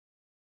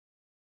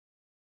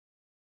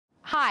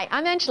Hi,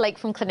 I'm Angelic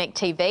from Clinique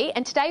TV,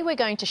 and today we're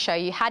going to show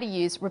you how to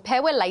use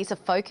Repairwear Laser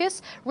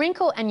Focus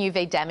Wrinkle and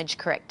UV Damage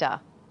Corrector.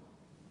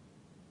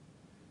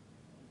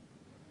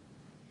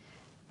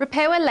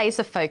 Repairwear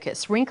Laser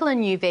Focus Wrinkle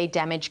and UV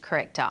Damage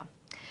Corrector.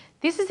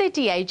 This is a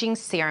de-aging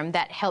serum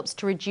that helps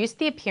to reduce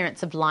the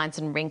appearance of lines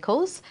and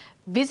wrinkles,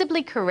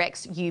 visibly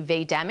corrects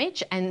UV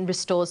damage and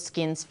restores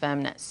skin's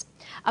firmness.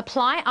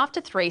 Apply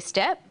after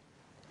 3-step,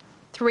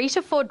 3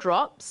 to 4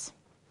 drops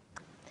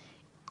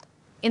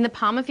in the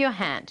palm of your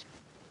hand.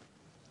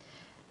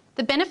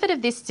 The benefit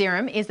of this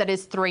serum is that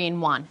it's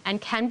 3-in-1 and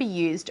can be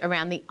used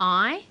around the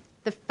eye,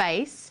 the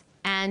face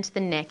and the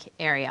neck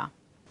area.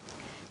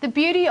 The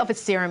beauty of a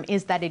serum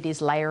is that it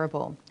is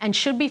layerable and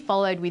should be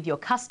followed with your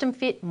custom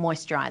fit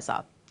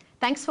moisturiser.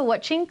 Thanks for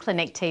watching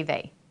Clinique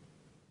TV.